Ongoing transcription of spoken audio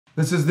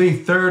This is the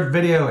third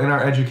video in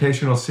our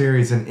educational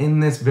series, and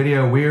in this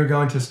video we are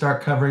going to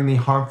start covering the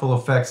harmful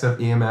effects of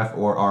EMF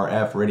or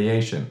RF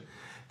radiation.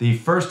 The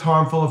first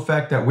harmful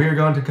effect that we're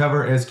going to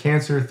cover is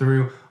cancer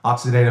through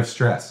oxidative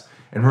stress.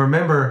 And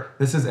remember,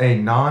 this is a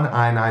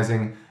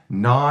non-ionizing,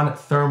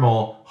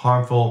 non-thermal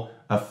harmful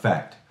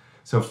effect.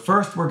 So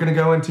first we're going to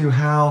go into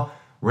how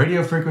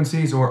radio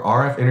frequencies or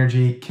RF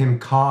energy can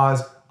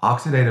cause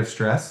oxidative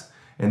stress,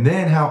 and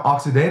then how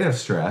oxidative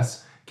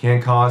stress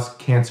can cause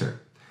cancer.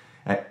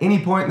 At any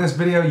point in this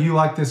video you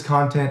like this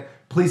content,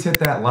 please hit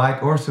that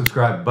like or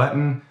subscribe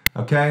button.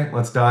 Okay,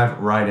 let's dive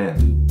right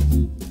in.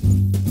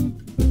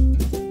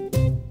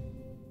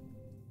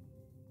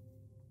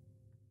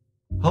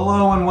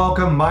 Hello and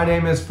welcome. My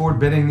name is Ford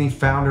Bidding, the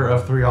founder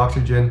of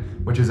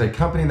 3Oxygen, which is a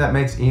company that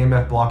makes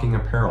EMF blocking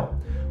apparel.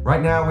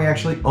 Right now we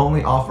actually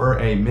only offer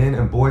a men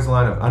and boys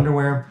line of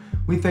underwear.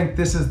 We think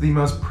this is the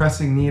most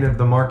pressing need of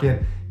the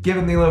market,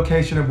 given the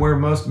location of where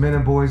most men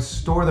and boys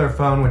store their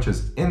phone, which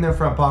is in their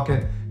front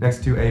pocket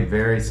next to a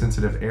very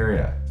sensitive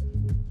area.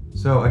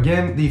 So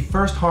again, the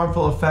first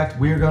harmful effect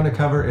we are going to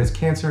cover is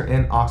cancer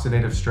and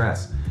oxidative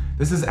stress.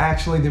 This is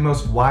actually the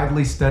most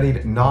widely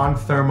studied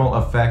non-thermal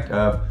effect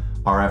of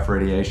RF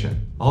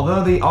radiation.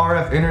 Although the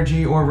RF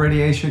energy or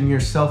radiation your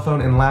cell phone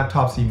and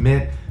laptops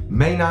emit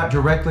may not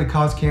directly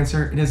cause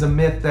cancer, it is a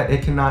myth that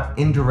it cannot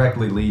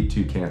indirectly lead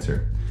to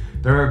cancer.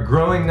 There are a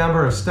growing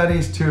number of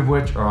studies, 2 of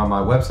which are on my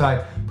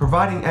website,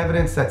 providing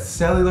evidence that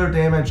cellular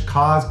damage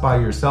caused by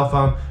your cell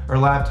phone or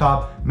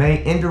laptop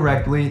may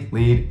indirectly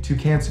lead to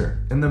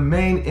cancer. And the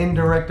main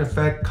indirect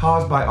effect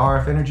caused by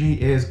RF energy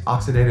is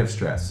oxidative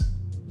stress.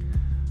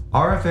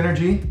 RF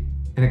energy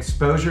and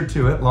exposure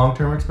to it,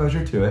 long-term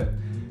exposure to it,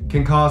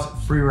 can cause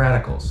free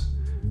radicals.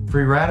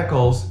 Free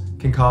radicals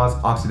can cause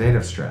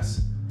oxidative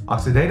stress.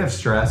 Oxidative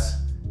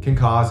stress can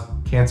cause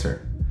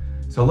cancer.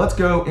 So let's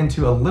go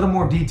into a little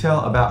more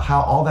detail about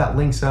how all that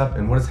links up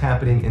and what is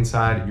happening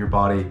inside your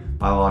body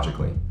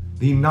biologically.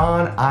 The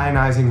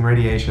non-ionizing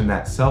radiation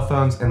that cell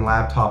phones and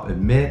laptops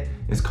emit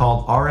is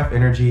called RF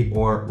energy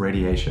or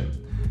radiation.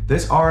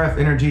 This RF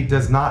energy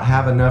does not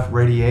have enough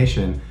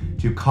radiation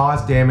to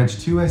cause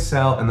damage to a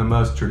cell in the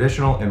most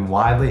traditional and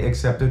widely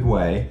accepted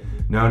way,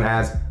 known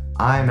as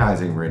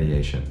ionizing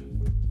radiation.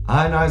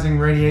 Ionizing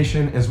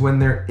radiation is when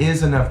there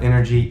is enough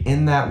energy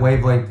in that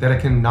wavelength that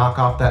it can knock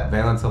off that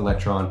valence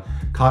electron,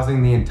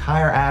 causing the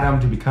entire atom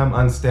to become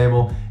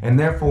unstable and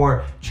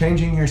therefore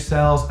changing your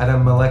cells at a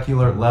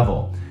molecular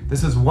level.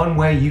 This is one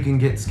way you can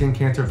get skin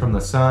cancer from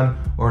the sun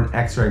or an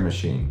X-ray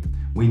machine.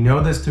 We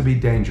know this to be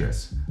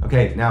dangerous.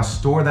 Okay, now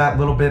store that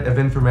little bit of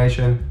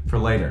information for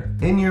later.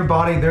 In your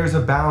body, there's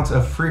a balance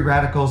of free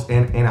radicals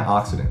and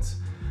antioxidants.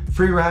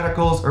 Free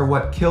radicals are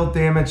what kill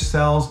damaged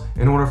cells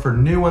in order for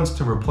new ones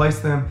to replace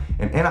them,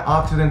 and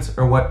antioxidants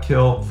are what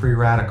kill free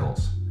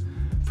radicals.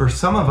 For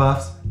some of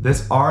us,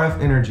 this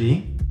RF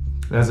energy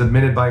that is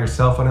emitted by your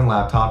cell phone and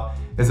laptop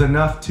is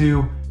enough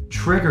to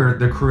trigger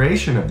the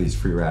creation of these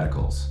free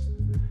radicals.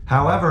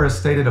 However, as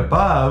stated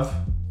above,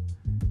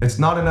 it's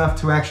not enough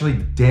to actually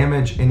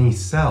damage any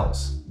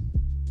cells.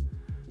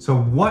 So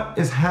what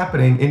is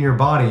happening in your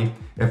body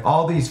if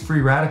all these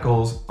free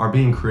radicals are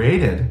being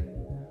created,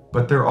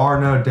 but there are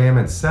no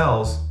damaged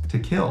cells to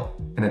kill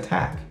and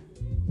attack?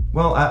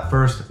 Well, at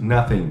first,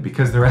 nothing,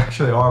 because there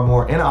actually are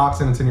more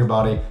antioxidants in your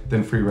body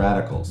than free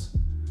radicals.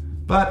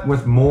 But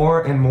with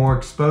more and more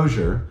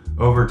exposure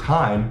over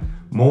time,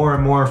 more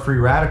and more free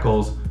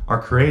radicals are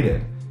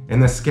created,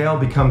 and the scale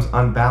becomes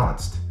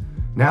unbalanced.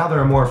 Now there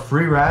are more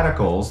free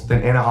radicals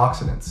than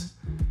antioxidants.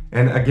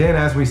 And again,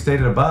 as we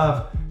stated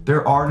above,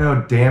 there are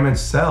no damaged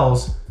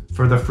cells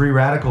for the free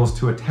radicals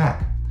to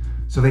attack.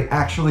 So they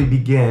actually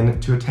begin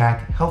to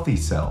attack healthy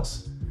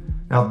cells.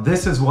 Now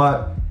this is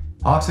what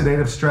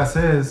oxidative stress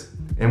is,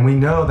 and we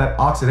know that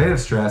oxidative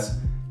stress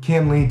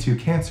can lead to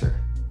cancer.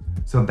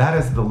 So that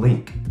is the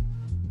link.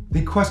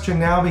 The question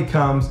now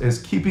becomes,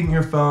 is keeping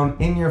your phone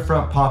in your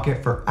front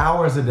pocket for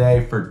hours a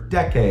day for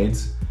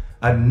decades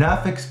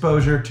enough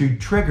exposure to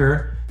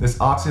trigger this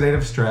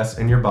oxidative stress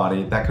in your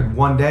body that could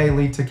one day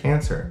lead to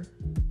cancer?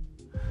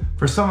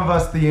 For some of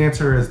us, the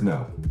answer is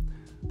no.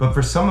 But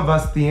for some of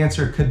us, the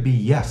answer could be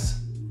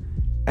yes.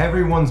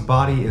 Everyone's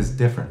body is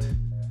different.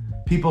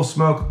 People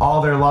smoke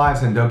all their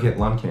lives and don't get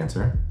lung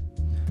cancer.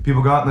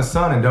 People go out in the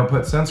sun and don't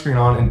put sunscreen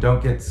on and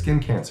don't get skin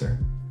cancer.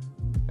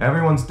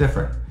 Everyone's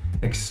different,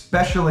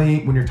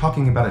 especially when you're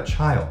talking about a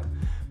child,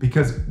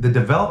 because the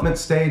development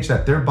stage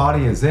that their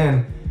body is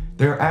in,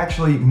 they're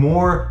actually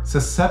more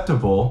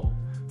susceptible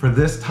for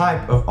this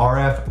type of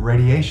RF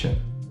radiation.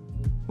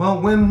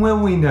 Well, when will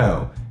we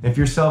know if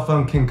your cell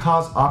phone can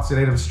cause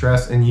oxidative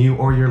stress in you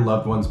or your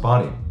loved one's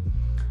body?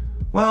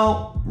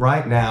 Well,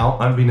 right now,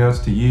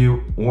 unbeknownst to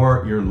you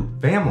or your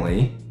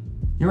family,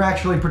 you're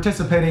actually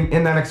participating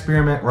in that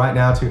experiment right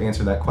now to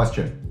answer that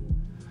question.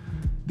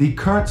 The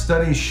current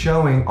studies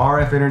showing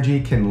RF energy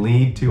can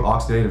lead to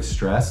oxidative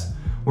stress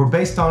were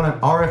based on an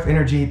RF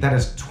energy that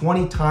is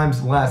 20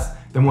 times less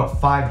than what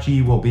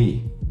 5G will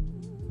be.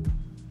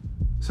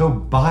 So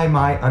buy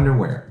my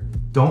underwear.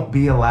 Don't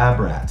be a lab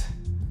rat.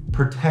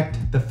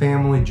 protect the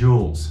family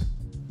jewels.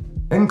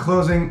 In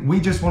closing,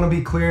 we just want to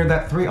be clear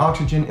that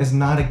 3Oxygen is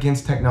not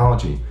against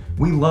technology.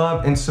 We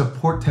love and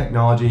support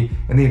technology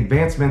and the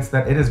advancements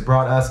that it has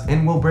brought us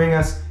and will bring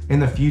us in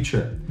the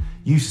future.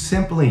 You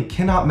simply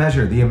cannot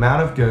measure the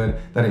amount of good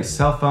that a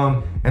cell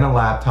phone and a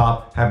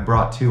laptop have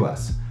brought to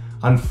us.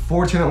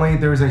 Unfortunately,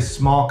 there is a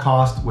small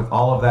cost with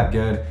all of that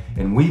good,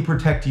 and we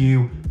protect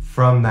you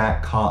from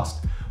that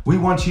cost. We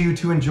want you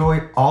to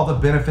enjoy all the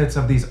benefits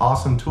of these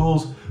awesome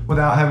tools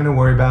without having to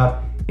worry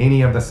about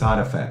any of the side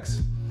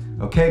effects.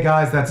 Okay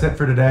guys, that's it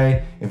for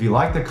today. If you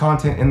like the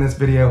content in this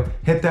video,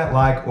 hit that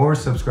like or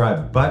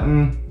subscribe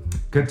button.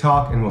 Good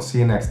talk, and we'll see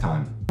you next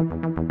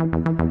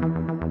time.